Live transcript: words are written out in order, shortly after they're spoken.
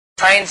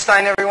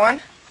Einstein, everyone.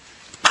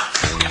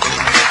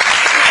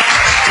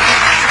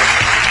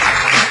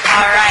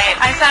 All right,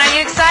 Einstein, are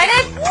you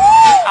excited?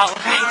 All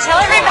right, tell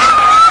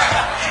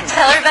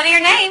everybody your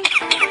name.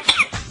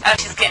 Oh,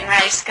 she's getting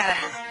ready. She's got to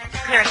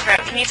clear her throat.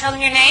 Can you tell them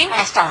your name?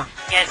 Einstein.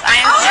 Yes,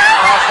 Einstein.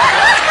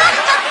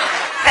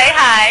 Say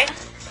hi.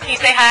 Can you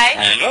say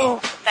hi? Hello.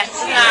 That's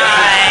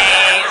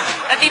nice.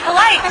 But be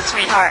polite,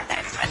 sweetheart.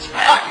 That's much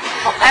better.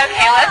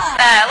 Okay,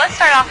 let's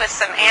start off with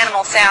some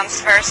animal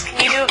sounds first. Can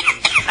you do?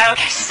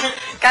 Okay,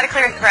 got to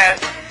clear your throat.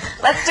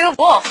 Let's do a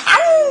wolf.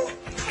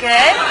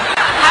 Good.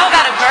 How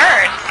about a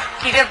bird?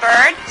 Can you do a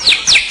bird?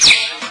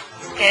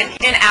 Good. Can you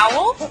do an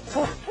owl?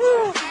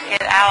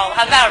 Good owl.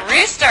 How about a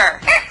rooster?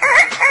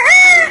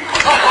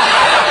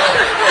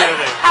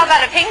 How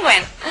about a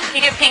penguin? Can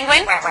you do a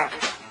penguin? A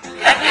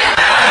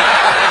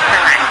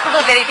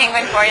little bitty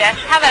penguin for you.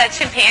 How about a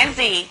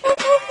chimpanzee?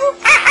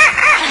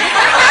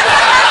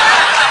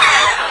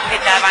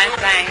 Good job,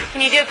 Einstein.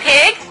 Can you do a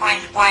pig?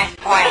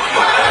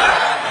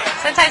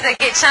 Sometimes they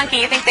get chunky.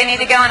 You think they need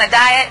to go on a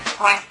diet?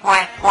 How about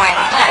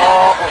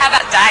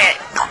diet?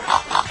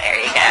 There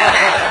you go.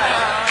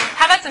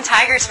 How about some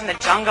tigers from the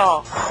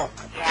jungle?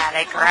 Yeah,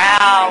 they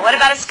growl. What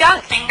about a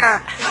skunk?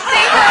 Stinker.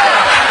 Okay.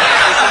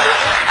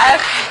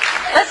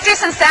 Let's do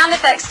some sound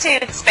effects too.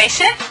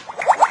 Spaceship?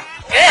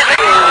 Good.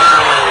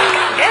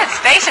 Good.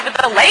 Spaceship with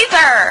the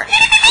laser.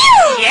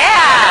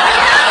 Yeah.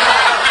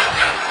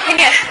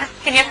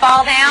 Can you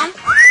fall down?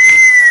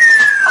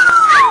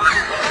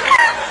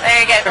 There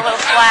you go. A little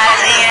splat at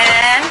the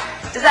end.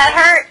 Does that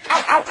hurt?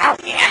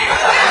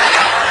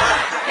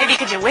 Yeah. Maybe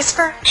could you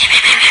whisper?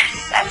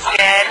 That's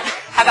good.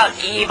 How about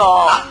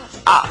evil?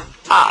 Good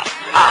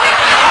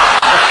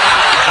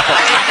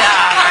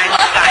job,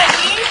 Einstein.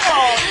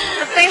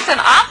 Let's sing some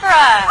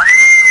opera.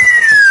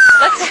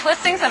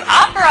 Let's sing some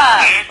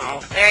opera.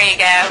 There you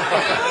go.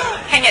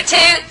 Can you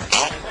toot?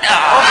 Oh.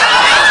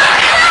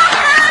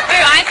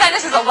 Ooh, Einstein,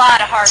 this is a lot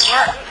of hard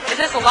work. Is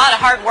this a lot of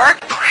hard work?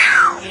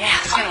 Yeah,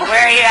 it's going to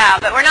wear you out.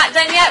 But we're not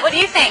done yet. What do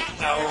you think?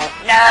 No.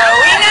 No,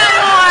 we know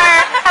more.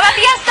 How about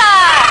fiesta?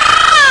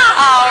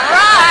 All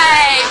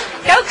right.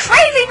 Go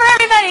crazy for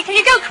everybody. Can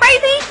you go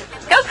crazy?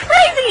 Go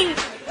crazy.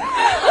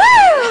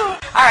 Woo!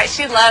 All right,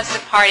 she loves to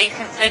party.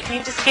 So can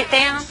you just get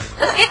down?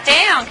 Let's get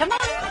down. Come on.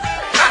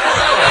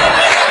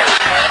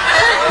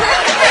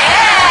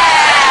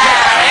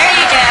 Yeah. There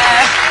you go.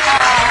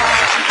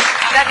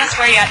 That must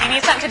wear you out. You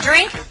need something to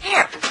drink?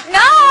 Here.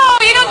 No,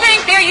 you don't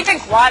drink beer. You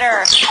drink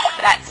water.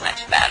 That's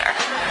much better.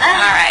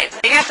 All right. So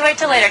you have to wait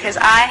till later because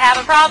I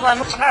have a problem.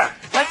 What's the matter?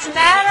 What's the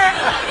matter?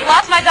 You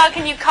lost my dog.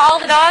 Can you call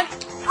the dog?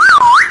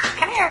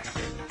 Come here.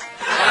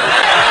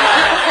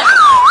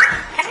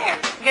 Come here.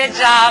 Good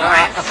job,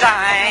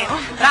 Einstein.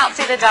 I don't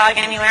see the dog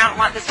anywhere. I don't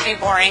want this to be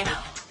boring.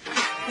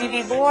 Can you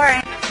be boring?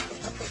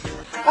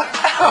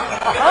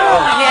 Oh,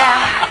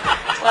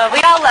 yeah. Well,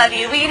 we all love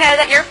you. We know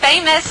that you're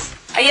famous.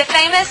 Are you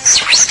famous?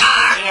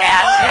 Superstar.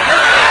 Yeah.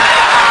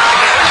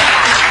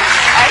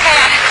 Okay.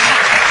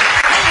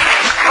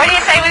 What do you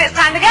say when it's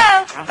time to go?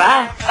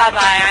 Bye-bye.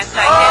 Bye-bye,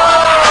 Einstein.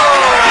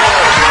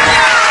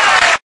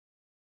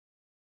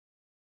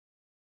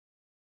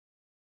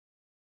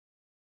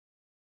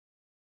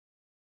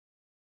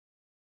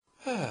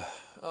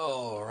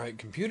 All right,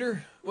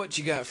 computer, what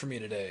you got for me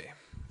today?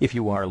 If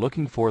you are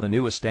looking for the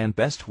newest and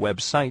best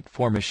website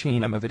for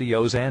Machinima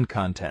videos and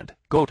content,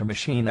 go to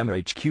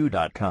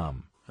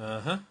machinimahq.com.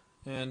 Uh-huh.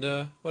 And,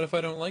 what if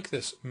I don't like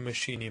this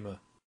Machinima?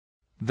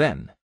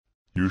 Then,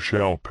 you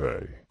shall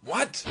pay.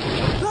 What?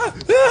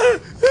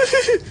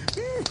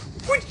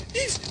 What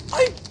is...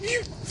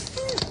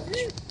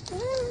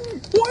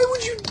 Why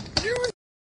would you do